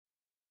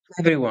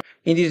Everyone,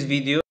 in this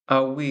video, I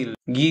will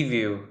give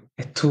you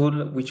a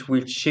tool which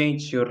will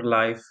change your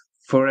life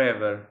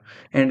forever.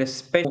 And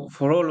especially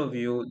for all of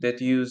you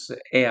that use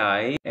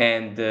AI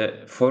and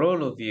for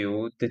all of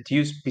you that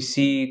use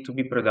PC to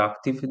be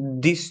productive,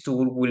 this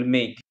tool will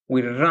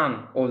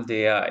run all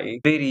the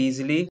AI very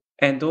easily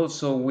and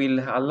also will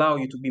allow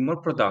you to be more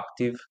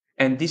productive.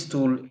 And this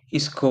tool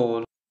is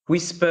called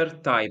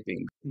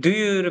WhisperTyping. Do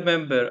you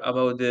remember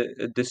about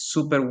the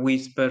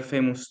SuperWhisper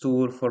famous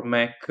tool for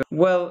Mac?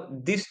 Well,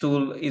 this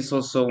tool is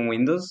also on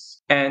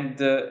Windows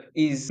and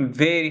is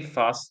very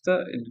fast,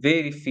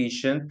 very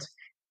efficient,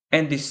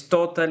 and is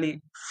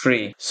totally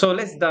free. So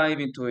let's dive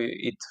into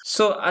it.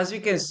 So as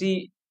you can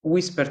see,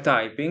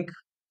 WhisperTyping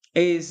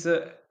is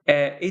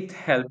it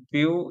helps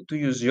you to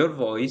use your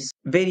voice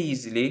very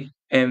easily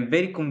and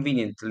very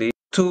conveniently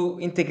to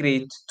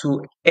integrate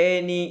to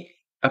any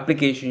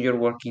application you're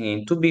working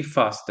in to be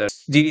faster.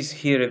 There is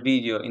here a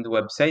video in the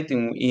website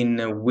in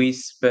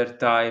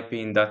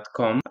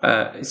whispertyping.com.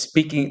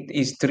 Speaking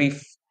is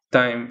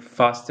times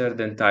faster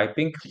than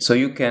typing, so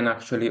you can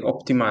actually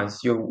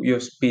optimize your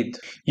speed.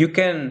 You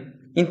can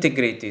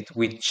integrate it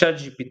with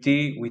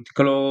ChatGPT, with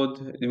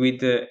Claude,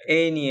 with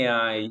any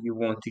AI you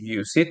want to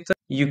use it.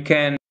 You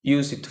can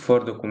use it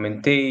for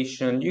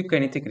documentation. You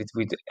can integrate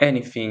with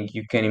anything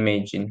you can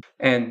imagine,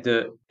 and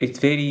it's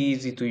very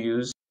easy to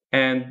use.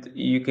 And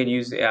you can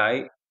use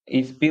AI.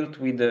 It's built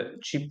with the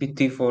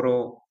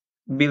GPT-4o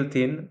built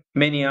in.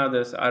 Many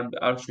others are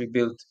actually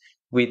built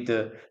with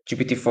the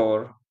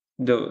GPT-4,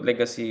 the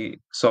legacy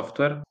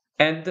software.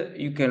 And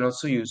you can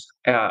also use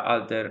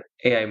other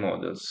AI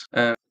models.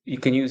 You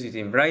can use it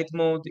in write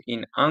mode,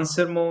 in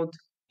answer mode,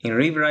 in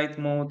rewrite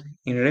mode,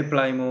 in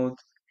reply mode.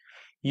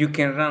 You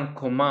can run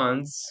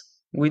commands.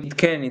 It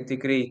can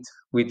integrate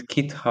with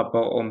GitHub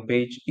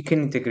homepage. You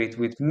can integrate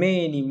with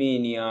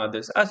many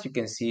others. As you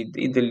can see,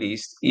 the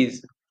list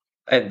is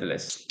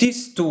endless.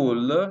 This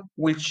tool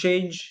will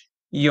change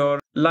your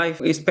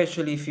life,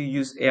 especially if you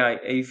use AI,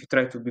 if you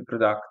try to be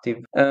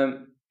productive.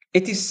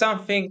 It is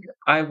something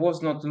I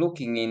was not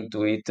looking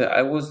into it.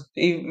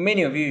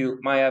 Many of you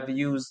might have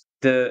used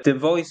the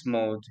voice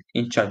mode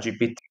in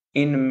ChatGPT,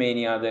 in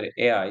many other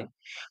AI.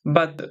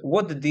 But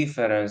what the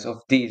difference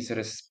of this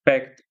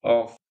respect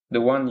of the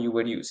one you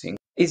were using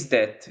is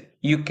that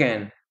you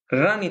can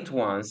run it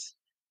once,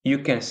 you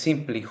can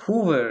simply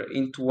hover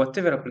into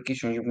whatever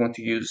application you want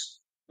to use,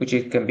 which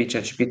it can be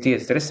ChatGPT,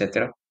 etc.,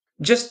 etc.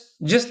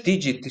 Just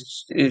digit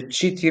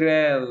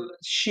CTRL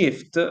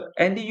shift,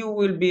 and you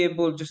will be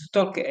able just to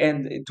talk,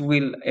 and it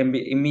will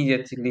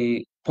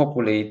immediately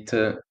populate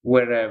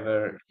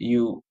wherever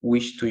you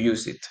wish to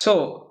use it.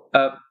 So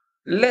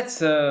let's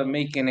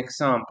make an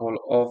example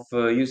of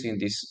using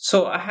this.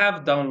 So I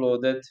have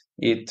downloaded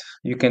it.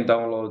 You can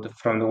download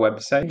from the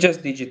website.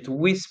 Just digit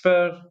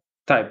whisper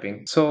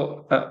typing.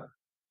 So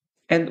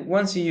and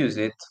once you use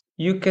it,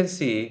 you can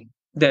see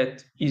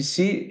that you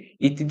see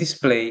it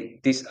display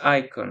this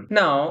icon.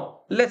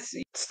 Now let's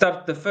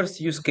start the first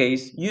use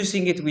case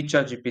using it with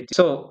ChatGPT.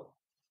 So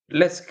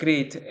let's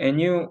create a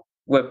new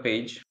web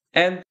page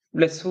and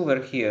let's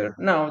hover here.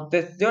 Now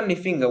the only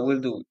thing I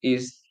will do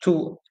is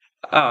to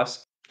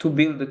ask to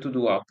build the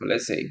to-do app.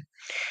 Let's say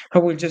I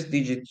will just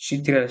digit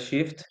Ctrl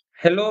Shift.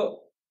 Hello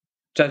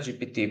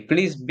ChatGPT,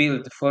 please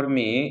build for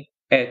me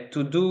a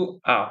to-do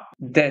app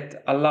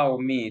that allow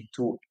me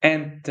to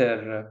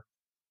enter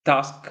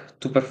tasks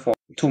to perform,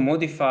 to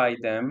modify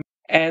them,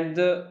 and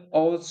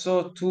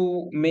also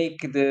to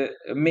make the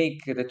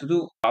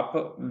to-do app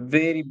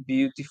very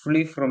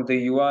beautifully from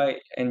the UI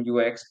and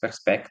UX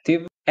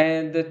perspective,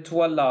 and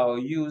to allow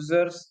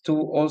users to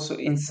also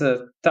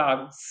insert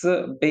tags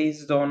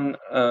based on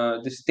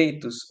the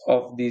status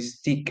of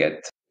this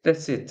ticket.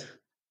 That's it.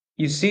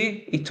 You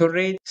see, it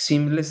already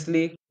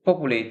seamlessly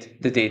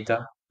populate the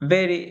data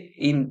very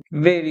in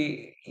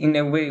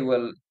a very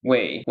well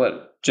way.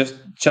 Well, just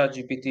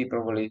ChatGPT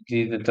probably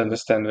didn't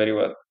understand very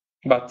well,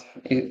 but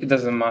it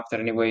doesn't matter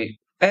anyway.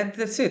 And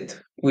that's it.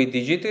 We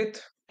digit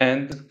it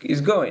and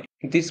it's going.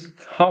 This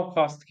how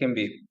fast can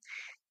be.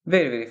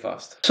 Very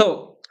fast.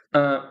 So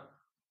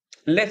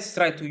let's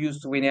try to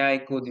use an AI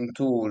coding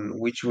tool,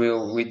 which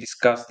we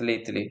discussed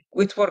lately.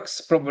 It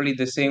works probably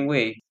the same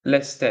way.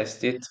 Let's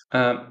test it.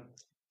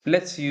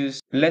 Let's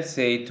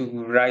say,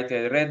 to write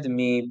a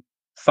README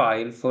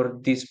file for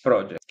this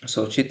project.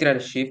 So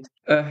Ctrl Shift.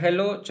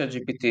 Hello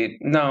ChatGPT.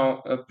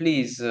 Now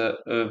please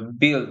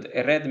build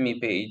a README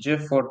page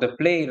for the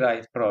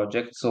Playwright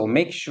project. So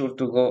make sure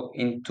to go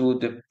into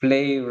the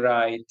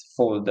Playwright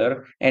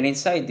folder, and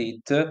inside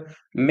it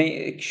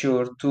make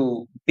sure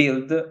to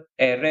build a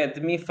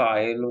README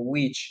file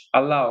which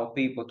allow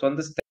people to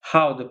understand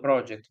how the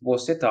project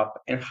was set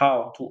up and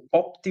how to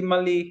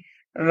optimally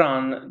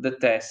run the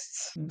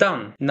tests.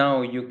 Done.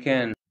 Now you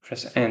can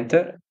press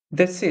enter.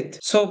 That's it.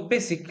 So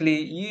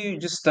basically you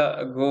just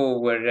go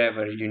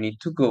wherever you need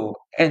to go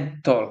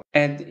and talk,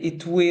 and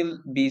it will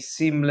be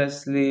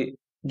seamlessly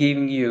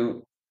giving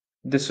you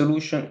the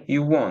solution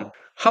you want.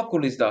 How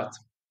cool is that?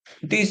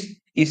 This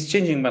is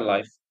changing my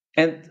life,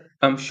 and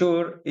I'm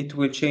sure it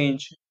will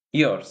change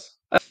yours.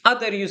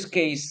 Other use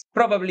case,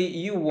 probably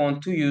you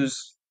want to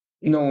use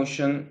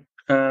Notion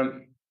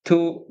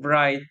to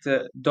write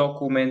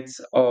documents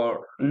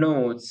or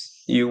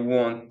notes you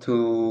want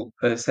to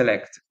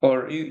select,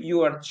 or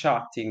you are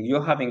chatting,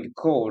 you're having a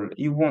call,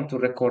 you want to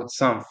record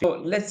something.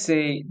 So let's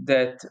say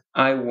that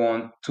I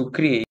want to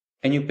create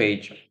a new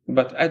page,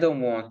 but I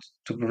don't want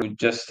to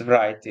just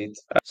write it.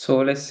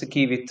 So let's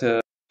give it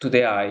to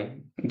the eye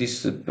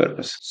this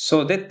purpose.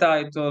 So the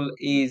title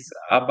is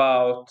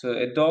about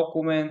a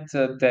document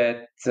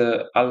that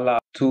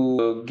allows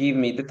to give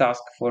me the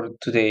task for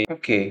today.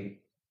 Okay,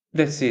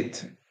 that's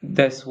it.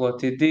 That's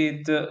what it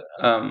did.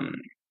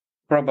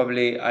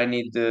 Probably I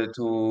need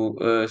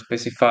to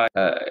specify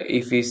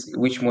if is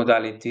which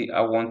modality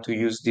I want to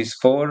use this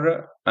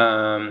for.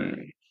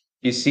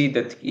 You see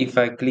that if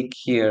I click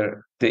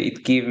here,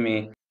 it give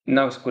me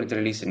now it's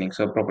currently listening,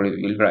 so probably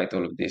will write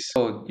all of this.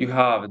 So you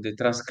have the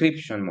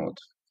transcription mode.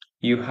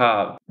 You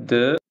have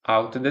the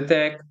auto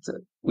detect,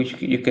 which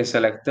you can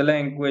select the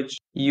language.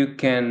 You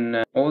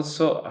can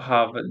also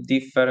have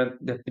different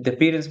the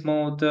appearance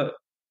mode,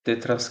 the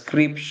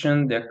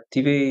transcription, the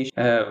activation.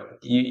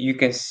 You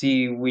can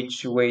see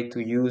which way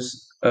to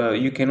use.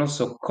 You can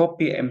also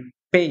copy and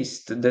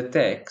paste the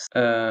text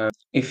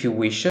if you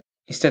wish.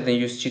 Instead, I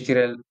use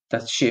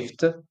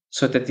ctrl-shift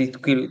so that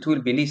it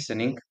will be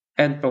listening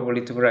and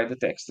probably to write the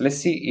text. Let's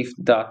see if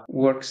that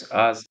works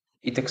as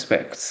it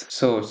expects.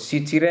 So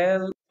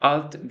ctrl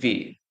alt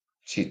v,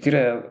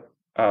 ctrl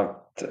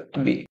alt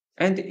v,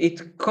 and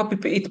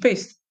it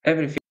paste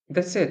everything.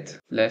 That's it.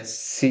 Let's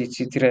see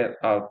ctrl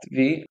alt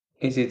v,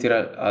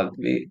 ctrl alt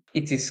v.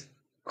 It is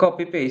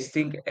copy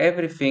pasting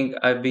everything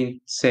I've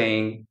been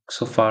saying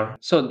so far.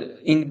 So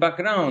in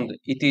background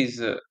it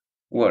is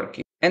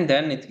working, and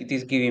then it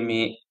is giving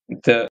me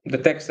the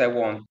text I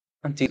want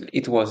until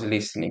it was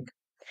listening.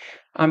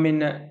 I mean,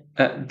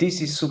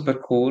 this is super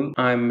cool.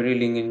 I'm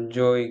really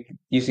enjoying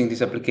using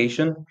this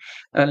application.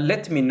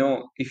 Let me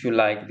know if you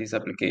like this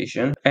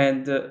application,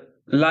 and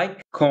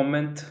like,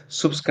 comment,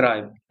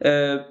 subscribe.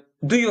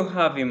 Do you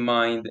have in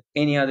mind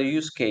any other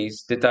use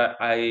case that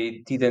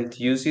I didn't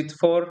use it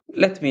for?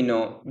 Let me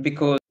know,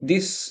 because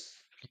this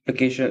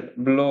application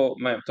blow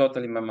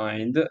totally my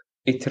mind.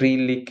 It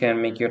really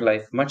can make your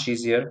life much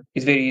easier.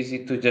 It's very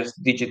easy to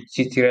just digit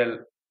CTRL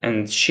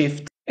and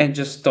shift and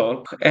just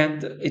talk,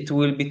 and it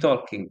will be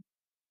talking.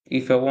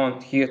 If I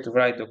want here to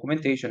write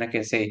documentation, I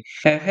can say,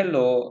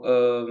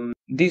 hello,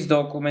 this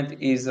document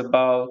is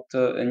about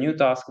a new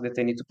task that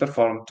I need to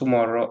perform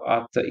tomorrow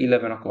at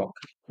 11 o'clock.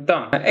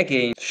 Done.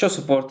 Again, show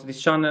support to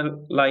this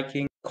channel,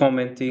 liking,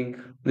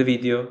 commenting the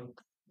video,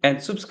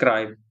 and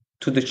subscribe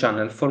to the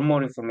channel for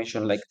more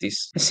information like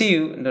this. See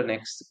you in the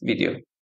next video.